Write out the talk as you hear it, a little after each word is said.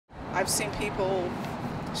I've seen people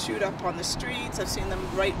shoot up on the streets. I've seen them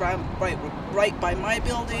right by my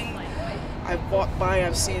building. I've walked by,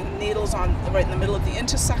 I've seen needles right in the middle of the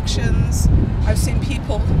intersections. I've seen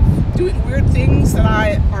people doing weird things that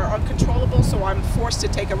are uncontrollable, so I'm forced to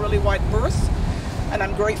take a really wide berth. And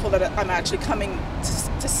I'm grateful that I'm actually coming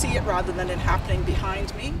to see it rather than it happening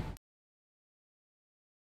behind me.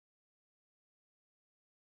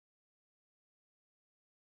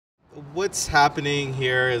 What's happening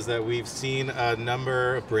here is that we've seen a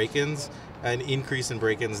number of break-ins, an increase in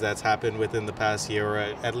break-ins that's happened within the past year, or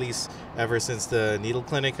at least ever since the needle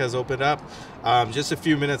clinic has opened up. Just a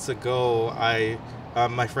few minutes ago,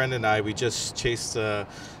 my friend and I, we just chased a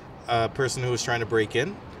person who was trying to break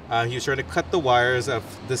in. He was trying to cut the wires of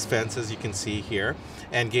this fence, as you can see here,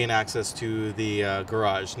 and gain access to the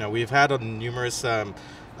garage. Now, we've had numerous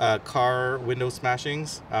car window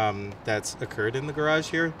smashings that's occurred in the garage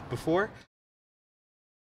here before.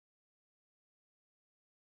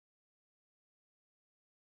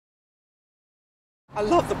 I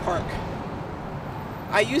love the park.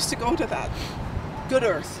 I used to go to that Good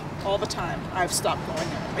Earth all the time. I've stopped going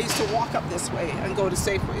there. I used to walk up this way and go to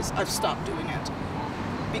Safeways. I've stopped doing it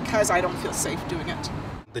because I don't feel safe doing it.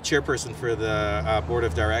 The chairperson for the board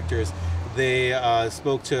of directors, they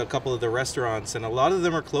spoke to a couple of the restaurants, and a lot of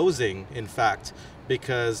them are closing, in fact,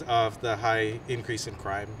 because of the high increase in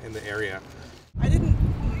crime in the area. I didn't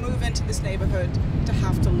move into this neighborhood to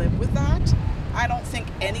have to live with that. I don't think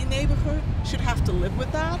any neighborhood should have to live with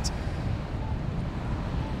that.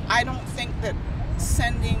 I don't think that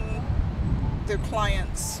sending their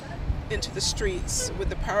clients into the streets with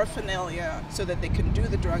the paraphernalia so that they can do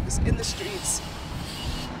the drugs in the streets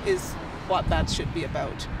is what that should be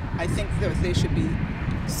about. I think that they should be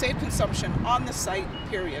safe consumption on the site,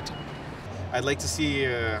 period. I'd like to see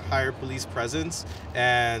a higher police presence,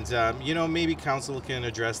 and maybe council can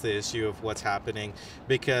address the issue of what's happening,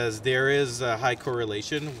 because there is a high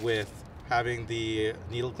correlation with having the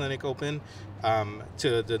needle clinic open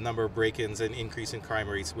to the number of break-ins and increase in crime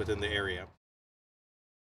rates within the area.